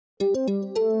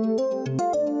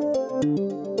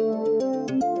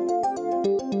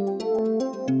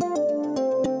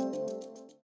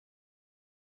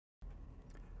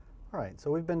So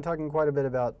we've been talking quite a bit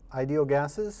about ideal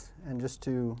gases, and just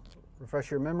to refresh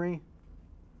your memory,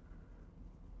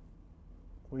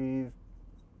 we've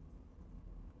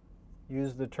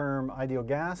used the term ideal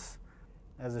gas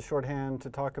as a shorthand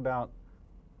to talk about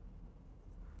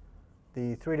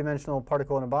the three-dimensional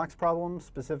particle in a box problem,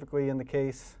 specifically in the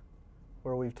case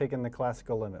where we've taken the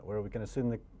classical limit, where we can assume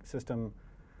the system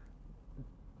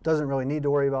doesn't really need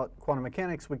to worry about quantum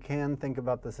mechanics. We can think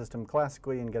about the system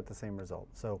classically and get the same result.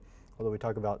 So whether we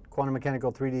talk about quantum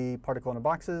mechanical 3D particle in a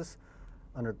boxes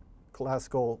under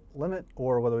classical limit,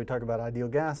 or whether we talk about ideal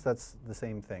gas, that's the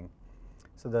same thing.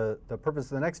 So the purpose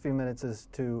of the next few minutes is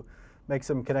to make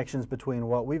some connections between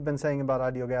what we've been saying about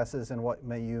ideal gases and what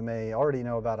you may already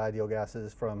know about ideal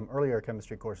gases from earlier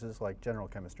chemistry courses like general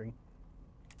chemistry.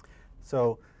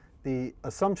 So the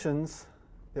assumptions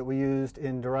that we used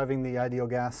in deriving the ideal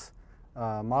gas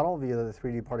model via the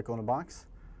 3D particle in a box.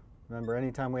 Remember,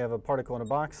 anytime we have a particle in a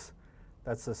box,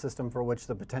 that's a system for which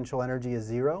the potential energy is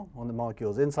zero. When the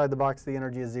molecule is inside the box, the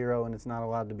energy is zero, and it's not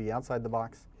allowed to be outside the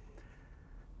box.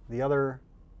 The other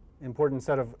important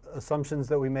set of assumptions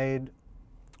that we made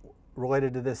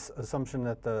related to this assumption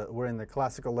that we're in the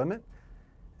classical limit,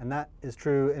 and that is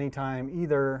true anytime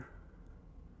either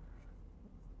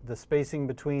the spacing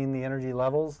between the energy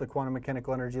levels, the quantum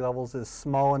mechanical energy levels, is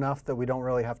small enough that we don't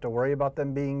really have to worry about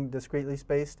them being discretely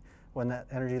spaced. When that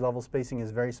energy level spacing is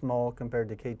very small compared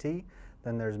to kT,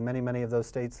 then there's many, many of those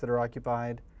states that are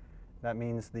occupied. That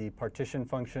means the partition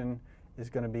function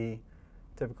is going to be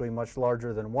typically much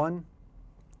larger than 1.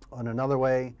 And another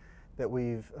way that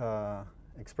we've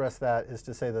expressed that is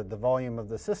to say that the volume of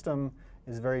the system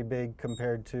is very big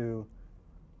compared to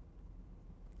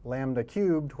lambda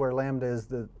cubed, where lambda is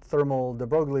the thermal de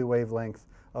Broglie wavelength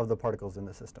of the particles in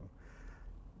the system.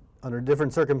 Under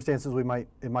different circumstances,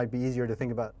 it might be easier to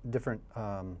think about different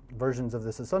versions of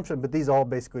this assumption, but these all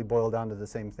basically boil down to the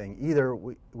same thing. Either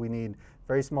we need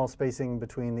very small spacing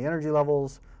between the energy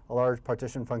levels, a large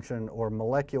partition function, or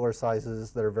molecular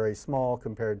sizes that are very small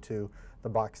compared to the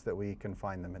box that we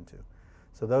confine them into.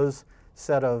 So those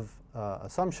set of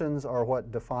assumptions are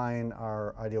what define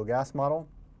our ideal gas model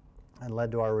and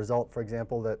led to our result, for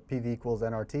example, that PV equals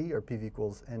nRT or PV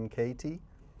equals nKT.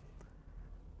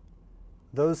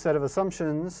 Those set of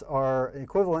assumptions are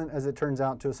equivalent, as it turns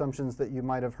out, to assumptions that you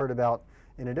might have heard about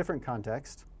in a different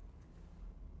context.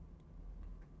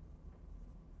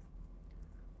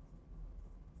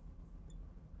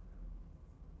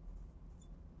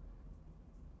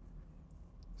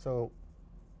 So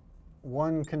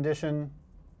one condition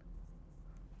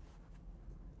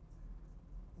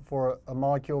for a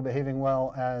molecule behaving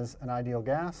well as an ideal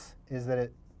gas is that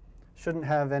it shouldn't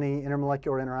have any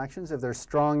intermolecular interactions. If there's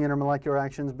strong intermolecular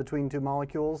actions between two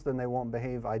molecules, then they won't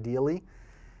behave ideally.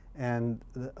 And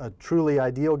a truly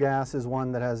ideal gas is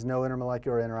one that has no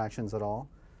intermolecular interactions at all.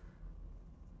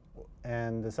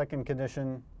 And the second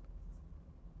condition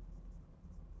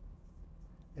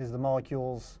is the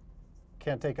molecules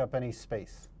can't take up any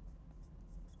space.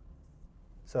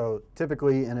 So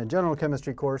typically in a general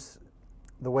chemistry course,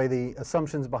 the way the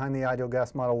assumptions behind the ideal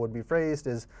gas model would be phrased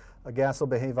is a gas will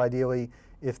behave ideally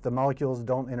if the molecules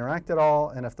don't interact at all,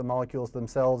 and if the molecules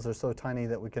themselves are so tiny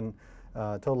that we can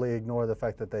totally ignore the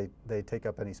fact that they take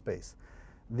up any space.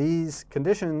 These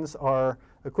conditions are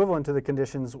equivalent to the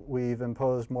conditions we've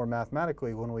imposed more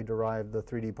mathematically when we derive the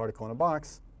 3D particle in a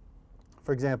box.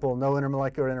 For example, no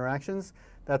intermolecular interactions,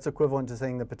 that's equivalent to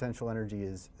saying the potential energy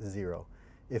is zero.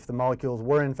 If the molecules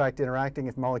were in fact interacting,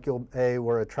 if molecule A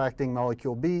were attracting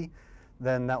molecule B,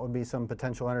 then that would be some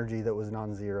potential energy that was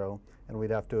non-zero, and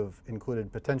we'd have to have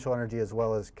included potential energy as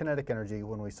well as kinetic energy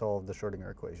when we solved the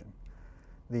Schrodinger equation.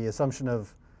 The assumption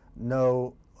of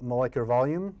no molecular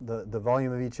volume, the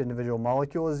volume of each individual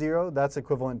molecule is zero, that's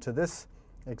equivalent to this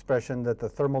expression that the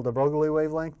thermal de Broglie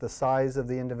wavelength, the size of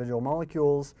the individual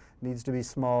molecules, needs to be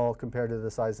small compared to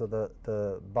the size of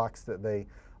the box that they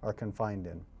are confined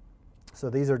in.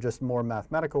 So these are just more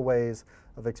mathematical ways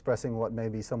of expressing what may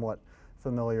be somewhat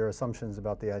familiar assumptions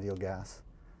about the ideal gas.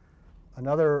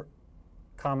 Another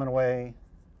common way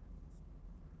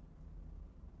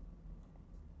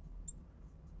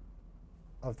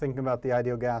of thinking about the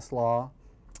ideal gas law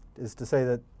is to say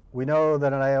that we know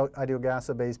that an ideal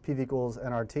gas obeys PV equals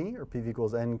nRT or PV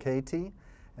equals nKT,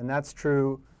 and that's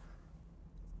true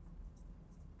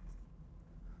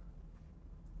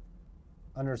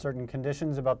under certain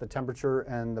conditions about the temperature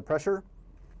and the pressure.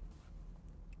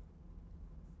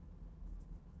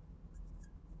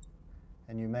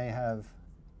 And you may have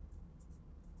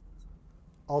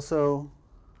also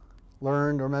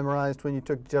learned or memorized when you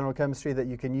took general chemistry that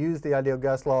you can use the ideal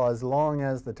gas law as long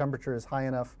as the temperature is high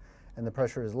enough and the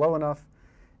pressure is low enough.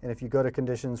 And if you go to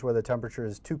conditions where the temperature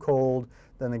is too cold,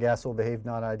 then the gas will behave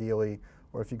not ideally.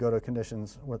 Or if you go to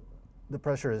conditions where the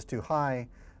pressure is too high,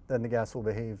 then the gas will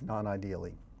behave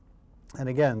non-ideally. And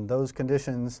again, those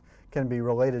conditions can be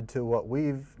related to what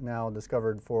we've now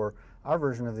discovered for our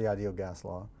version of the ideal gas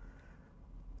law.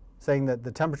 Saying that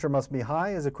the temperature must be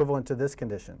high is equivalent to this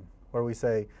condition, where we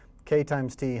say K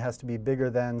times T has to be bigger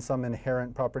than some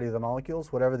inherent property of the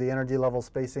molecules, whatever the energy level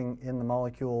spacing in the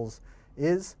molecules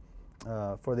is.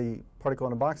 For the particle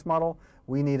in a box model,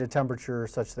 we need a temperature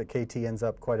such that KT ends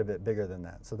up quite a bit bigger than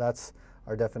that. So that's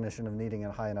our definition of needing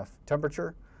a high enough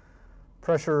temperature.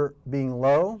 Pressure being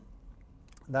low,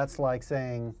 that's like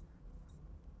saying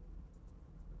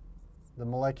the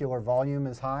molecular volume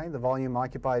is high, the volume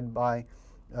occupied by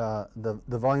the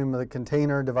volume of the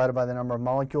container divided by the number of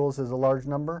molecules is a large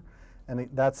number. And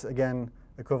that's, again,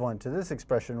 equivalent to this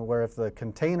expression, where if the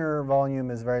container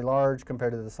volume is very large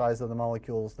compared to the size of the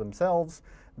molecules themselves,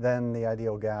 then the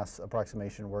ideal gas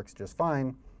approximation works just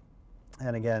fine.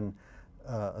 And again,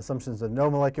 assumptions of no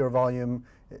molecular volume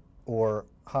or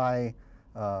high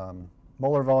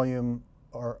molar volume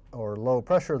or low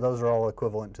pressure, those are all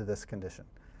equivalent to this condition.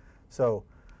 So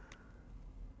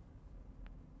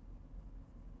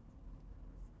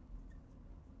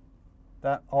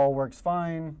that all works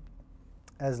fine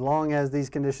as long as these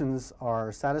conditions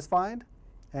are satisfied.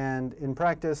 And in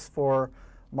practice, for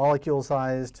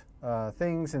molecule-sized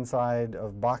things inside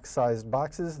of box-sized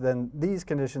boxes, then these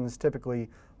conditions typically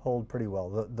hold pretty well.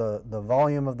 The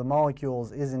volume of the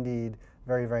molecules is indeed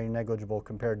very, very negligible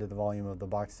compared to the volume of the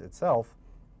box itself.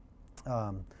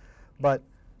 But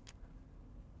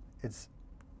it's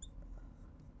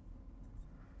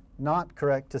not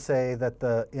correct to say that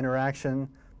the interaction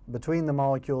between the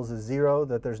molecules is zero,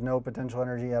 that there's no potential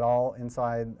energy at all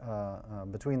inside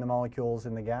between the molecules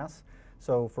in the gas.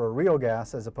 So for a real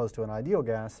gas as opposed to an ideal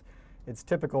gas, it's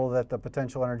typical that the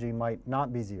potential energy might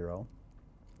not be zero.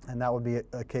 And that would be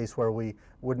a case where we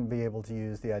wouldn't be able to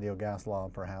use the ideal gas law,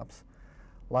 perhaps.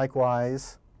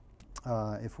 Likewise,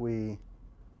 if we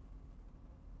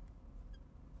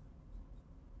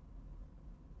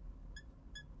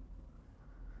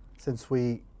since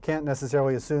we can't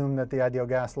necessarily assume that the ideal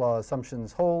gas law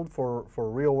assumptions hold for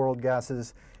real world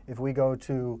gases, if we go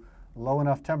to low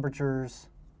enough temperatures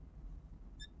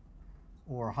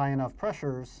or high enough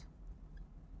pressures,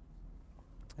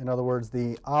 in other words,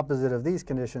 the opposite of these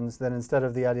conditions, then instead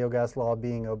of the ideal gas law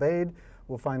being obeyed,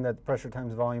 we'll find that pressure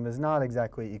times volume is not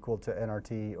exactly equal to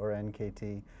nRT or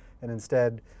nKT. And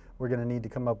instead, we're going to need to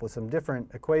come up with some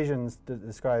different equations to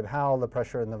describe how the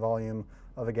pressure and the volume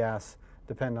of a gas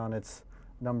depend on its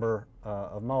number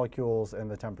of molecules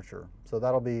and the temperature. So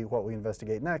that'll be what we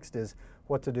investigate next, is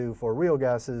what to do for real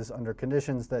gases under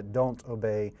conditions that don't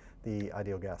obey the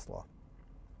ideal gas law.